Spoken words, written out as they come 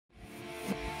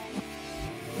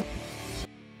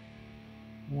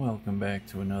welcome back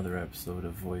to another episode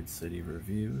of Void City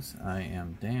Reviews. I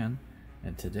am Dan,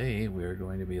 and today we are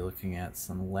going to be looking at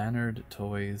some Lanard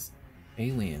Toys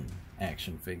Alien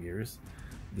action figures.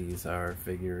 These are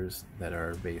figures that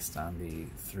are based on the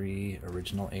 3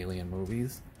 original Alien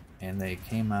movies, and they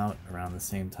came out around the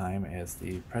same time as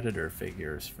the Predator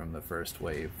figures from the first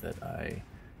wave that I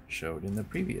showed in the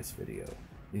previous video.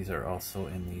 These are also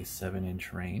in the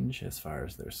 7-inch range as far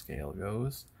as their scale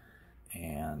goes,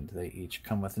 and they each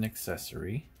come with an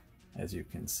accessory, as you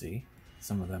can see.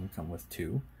 Some of them come with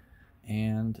 2,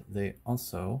 and they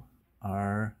also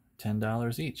are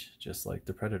 $10 each, just like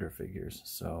the Predator figures.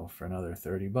 So for another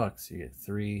 30 bucks, you get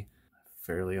 3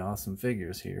 fairly awesome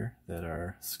figures here that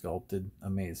are sculpted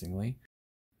amazingly.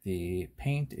 The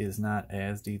paint is not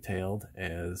as detailed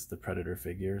as the Predator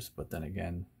figures, but then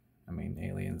again, I mean,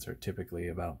 aliens are typically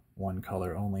about one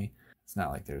color only. It's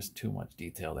not like there's too much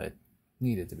detail that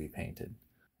needed to be painted.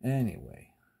 Anyway,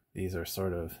 these are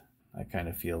sort of, I kind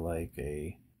of feel like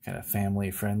a kind of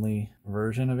family-friendly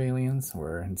version of aliens,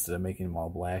 where instead of making them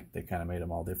all black, they kind of made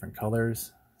them all different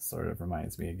colors. Sort of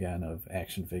reminds me again of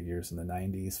action figures in the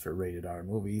 90s for rated R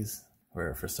movies,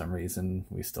 where for some reason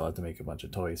we still had to make a bunch of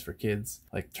toys for kids,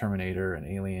 like Terminator and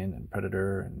Alien and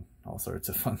Predator and all sorts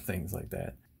of fun things like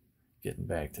that. Getting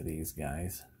back to these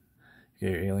guys. You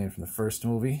got your alien from the first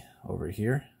movie over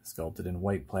here, sculpted in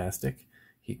white plastic.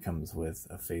 He comes with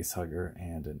a face hugger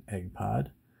and an egg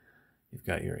pod. You've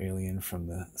got your alien from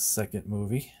the second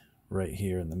movie right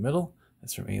here in the middle.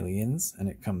 That's from Aliens, and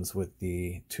it comes with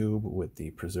the tube with the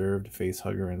preserved face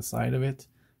hugger inside of it.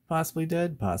 Possibly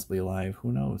dead, possibly alive,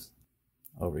 who knows.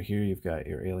 Over here you've got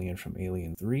your alien from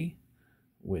Alien 3,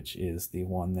 which is the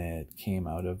one that came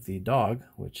out of the dog,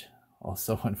 which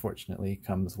also unfortunately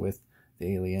comes with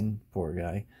the alien, poor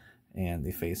guy, and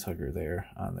the face hugger there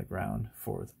on the ground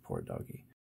for the poor doggy.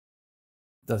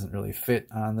 Doesn't really fit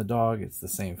on the dog. It's the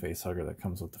same face hugger that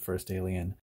comes with the first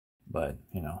alien, but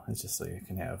you know, it's just so you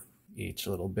can have each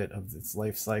little bit of its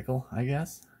life cycle, I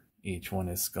guess. Each one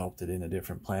is sculpted in a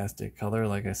different plastic color,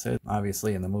 like I said.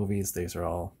 Obviously in the movies these are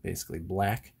all basically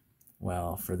black.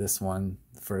 Well, for this one,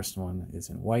 the first one is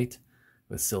in white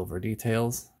with silver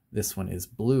details. This one is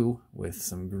blue with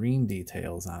some green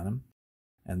details on them.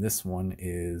 And this one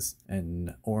is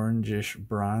an orangish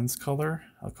bronze color.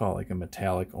 I'll call it like a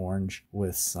metallic orange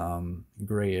with some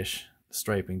grayish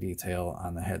striping detail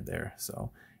on the head there.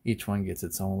 So each one gets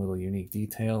its own little unique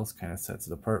details, kind of sets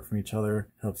it apart from each other.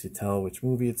 Helps you tell which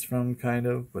movie it's from, kind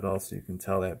of, but also you can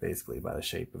tell that basically by the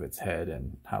shape of its head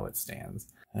and how it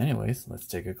stands. Anyways, let's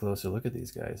take a closer look at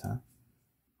these guys, huh?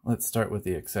 Let's start with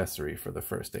the accessory for the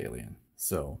first alien.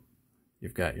 So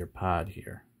you've got your pod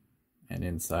here. And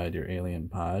inside your alien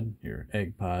pod, your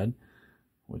egg pod,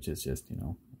 which is just, you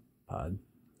know, pod.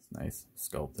 It's nice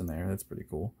sculpt in there. That's pretty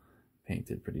cool.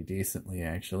 Painted pretty decently,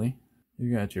 actually.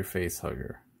 You got your face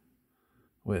hugger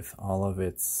with all of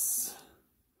its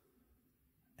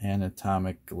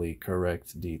anatomically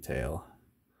correct detail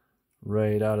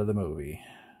right out of the movie.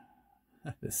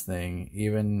 This thing,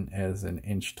 even as an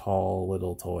inch-tall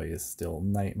little toy, is still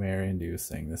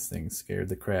nightmare-inducing. This thing scared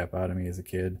the crap out of me as a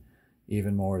kid.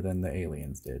 Even more than the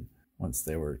aliens did once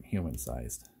they were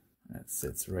human-sized. That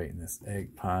sits right in this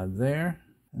egg pod there.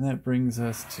 And that brings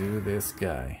us to this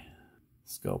guy.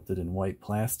 Sculpted in white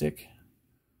plastic.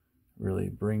 Really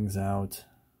brings out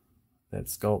that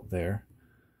sculpt there.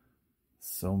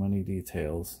 So many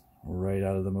details right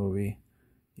out of the movie.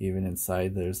 Even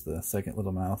inside there's the second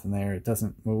little mouth in there. It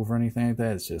doesn't move or anything like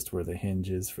that. It's just where the hinge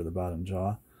is for the bottom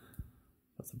jaw.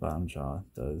 But the bottom jaw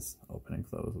does open and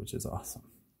close, which is awesome.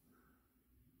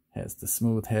 Has the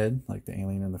smooth head, like the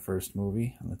alien in the first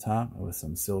movie, on the top, with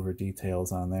some silver details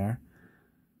on there,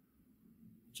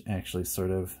 which actually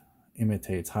sort of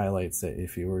imitates, highlights that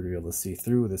if you were to be able to see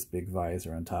through this big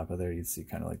visor on top of there, you'd see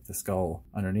kind of like the skull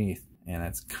underneath. And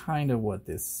that's kind of what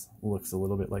this looks a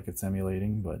little bit like it's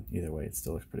emulating, but either way, it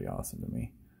still looks pretty awesome to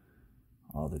me.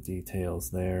 All the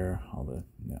details there, all the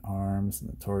arms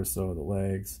and the torso, the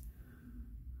legs.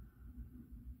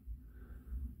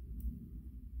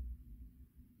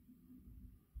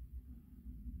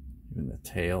 Even the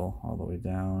tail all the way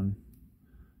down.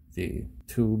 The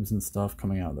tubes and stuff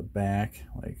coming out of the back,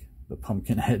 like the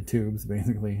pumpkin head tubes,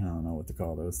 basically. I don't know what to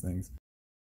call those things.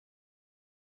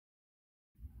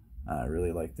 I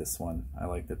really like this one. I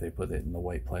like that they put it in the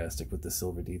white plastic with the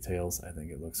silver details. I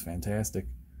think it looks fantastic.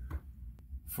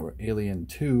 For Alien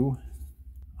 2,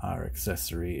 our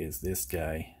accessory is this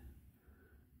guy.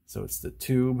 So it's the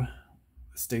tube,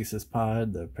 the stasis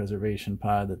pod, the preservation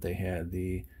pod that they had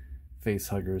the face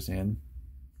huggers in,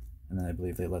 and then I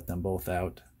believe they let them both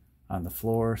out on the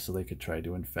floor so they could try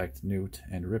to infect Newt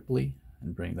and Ripley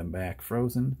and bring them back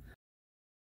frozen.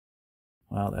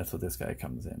 Well, that's what this guy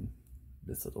comes in,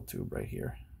 this little tube right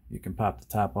here. You can pop the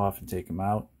top off and take them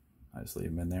out. I just leave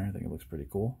them in there. I think it looks pretty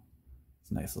cool.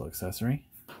 It's a nice little accessory.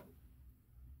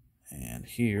 And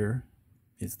here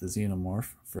is the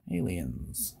Xenomorph for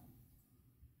Aliens.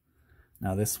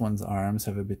 Now this one's arms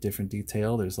have a bit different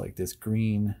detail. There's like this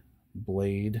green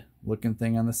blade looking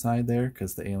thing on the side there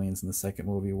because the aliens in the second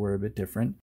movie were a bit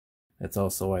different. That's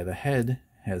also why the head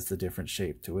has the different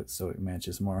shape to it, so it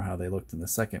matches more how they looked in the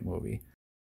second movie.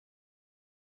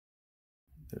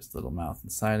 There's the little mouth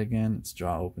inside again. Its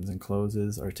jaw opens and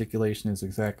closes. Articulation is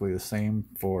exactly the same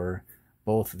for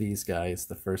both these guys,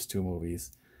 the first two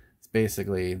movies. It's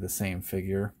basically the same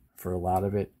figure for a lot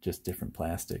of it, just different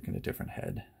plastic and a different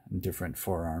head and different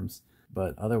forearms.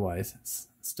 But otherwise, it's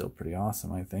still pretty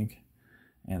awesome, I think.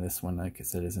 And this one, like I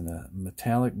said, is in a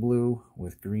metallic blue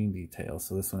with green detail.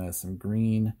 So this one has some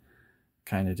green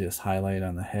kind of just highlight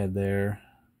on the head there,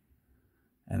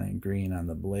 and then green on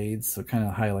the blades. So it kind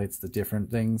of highlights the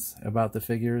different things about the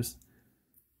figures.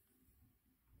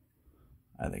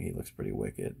 I think he looks pretty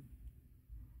wicked.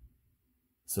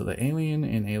 So the alien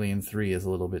in Alien 3 is a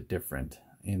little bit different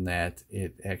in that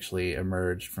it actually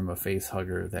emerged from a face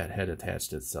hugger that had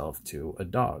attached itself to a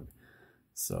dog.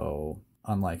 So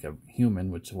unlike a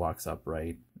human, which walks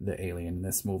upright, the alien in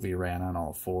this movie ran on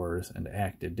all fours and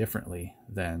acted differently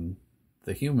than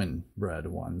the human-bred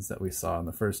ones that we saw in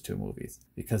the first two movies.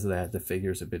 Because of that, the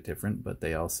figure's a bit different, but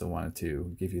they also wanted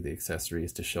to give you the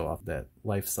accessories to show off that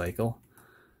life cycle.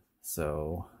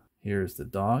 So here's the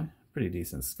dog. Pretty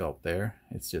decent sculpt there.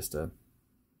 It's just a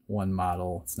one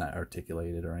model. It's not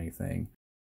articulated or anything.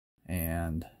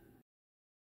 And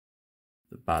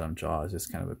the bottom jaw is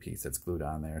just kind of a piece that's glued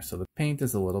on there. So the paint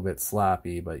is a little bit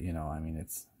sloppy, but you know, I mean,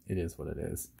 it is what it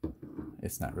is.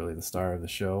 It's not really the star of the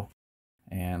show.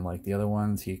 And like the other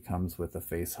ones, he comes with a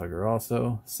face hugger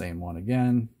also. Same one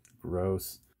again.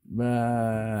 Gross.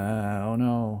 Oh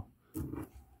no.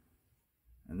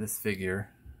 And this figure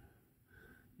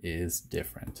is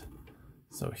different.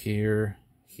 So here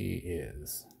he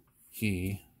is.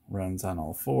 He runs on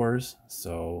all fours,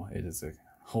 so it is a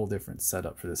whole different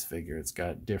setup for this figure. It's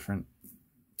got different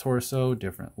torso,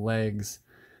 different legs,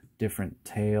 different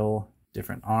tail,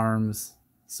 different arms.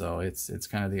 So it's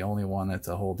kind of the only one that's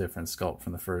a whole different sculpt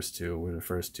from the first two, where the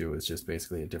first two is just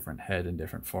basically a different head and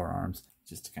different forearms,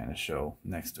 just to kind of show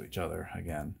next to each other.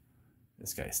 Again,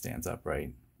 this guy stands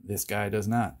upright. This guy does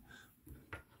not.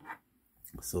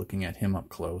 So looking at him up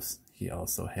close, he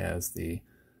also has the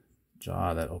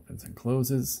jaw that opens and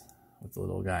closes with the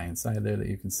little guy inside there that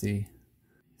you can see.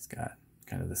 He's got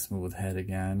kind of the smooth head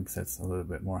again, because that's a little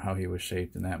bit more how he was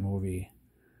shaped in that movie.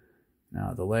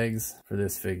 Now the legs for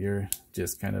this figure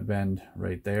just kind of bend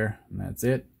right there, and that's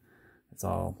it. It's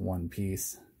all one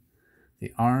piece.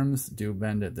 The arms do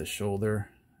bend at the shoulder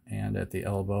and at the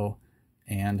elbow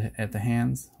and at the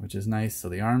hands, which is nice. So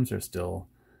the arms are still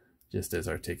just as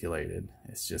articulated.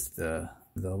 It's just the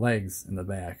legs in the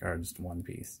back are just one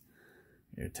piece.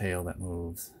 Your tail that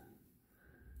moves,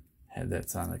 head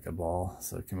that's on like a ball,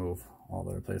 so it can move all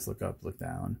over the place, look up, look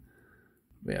down.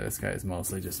 But yeah, this guy is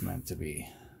mostly just meant to be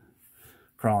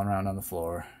crawling around on the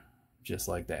floor, just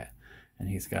like that. And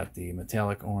he's got the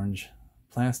metallic orange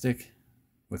plastic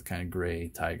with kind of gray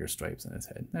tiger stripes in his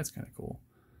head. That's kind of cool.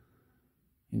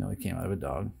 You know, he came out of a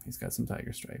dog. He's got some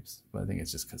tiger stripes, but I think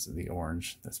it's just because of the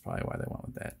orange. That's probably why they went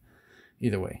with that.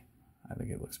 Either way, I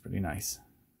think it looks pretty nice.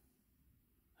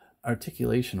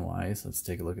 Articulation-wise, let's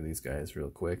take a look at these guys real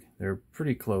quick. They're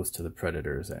pretty close to the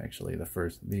Predators, actually.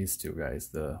 These two guys,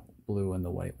 the blue and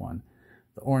the white one.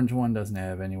 The orange one doesn't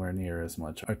have anywhere near as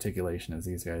much articulation as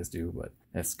these guys do, but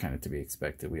that's kind of to be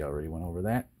expected. We already went over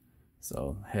that.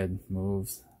 So head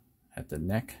moves at the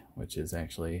neck, which is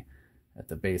actually at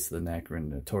the base of the neck or in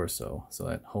the torso. So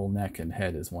that whole neck and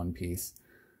head is one piece.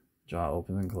 Jaw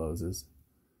opens and closes.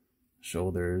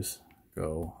 Shoulders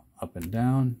go up and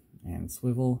down and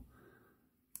swivel.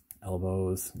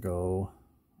 Elbows go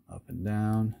up and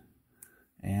down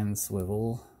and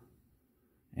swivel.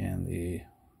 And the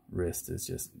wrist is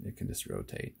just, it can just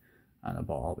rotate on a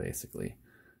ball basically.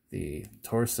 The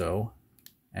torso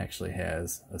actually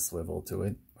has a swivel to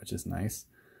it, which is nice.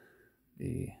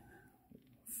 The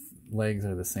legs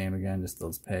are the same again, just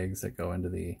those pegs that go into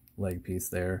the leg piece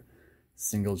there.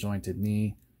 Single jointed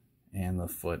knee, and the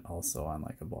foot also on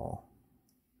like a ball.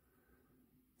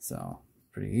 So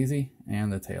pretty easy,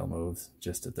 and the tail moves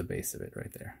just at the base of it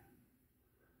right there.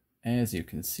 As you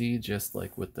can see, just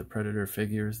like with the Predator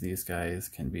figures, these guys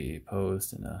can be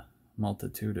posed in a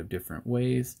multitude of different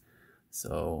ways,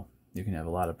 so you can have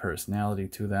a lot of personality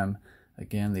to them.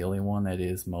 Again, the only one that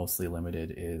is mostly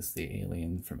limited is the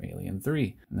alien from Alien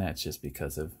 3, and that's just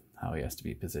because of how he has to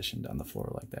be positioned on the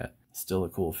floor like that. Still a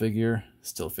cool figure,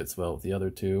 still fits well with the other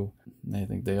two. And I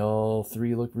think they all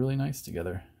three look really nice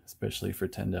together, especially for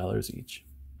 $10 each.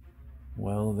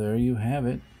 Well, there you have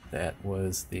it. That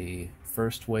was the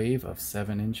first wave of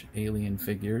 7-inch Alien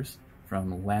figures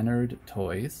from Lanard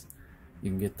Toys. You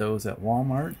can get those at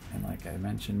Walmart, and like I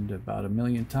mentioned about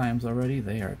 1,000,000 times already,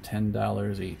 they are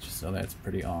 $10 each, so that's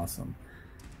pretty awesome.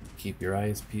 Keep your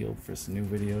eyes peeled for some new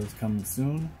videos coming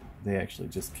soon. They actually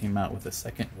just came out with a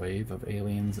second wave of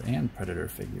Aliens and Predator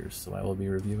figures, so I will be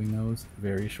reviewing those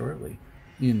very shortly.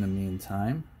 In the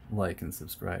meantime, like and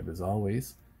subscribe as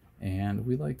always, and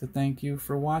we'd like to thank you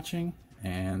for watching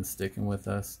and sticking with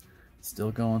us.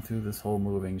 Still going through this whole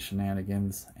moving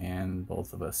shenanigans, and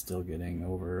both of us still getting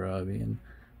over being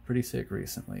pretty sick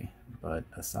recently. But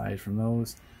aside from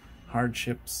those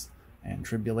hardships and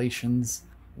tribulations,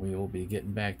 we will be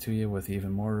getting back to you with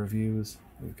even more reviews.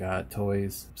 We've got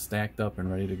toys stacked up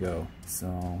and ready to go.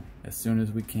 So as soon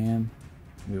as we can,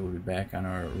 we will be back on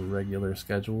our regular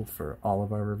schedule for all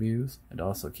of our reviews. And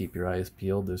also keep your eyes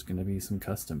peeled, there's going to be some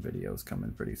custom videos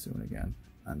coming pretty soon again.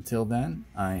 Until then,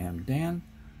 I am Dan.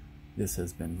 This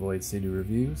has been Void City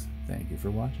Reviews. Thank you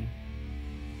for watching.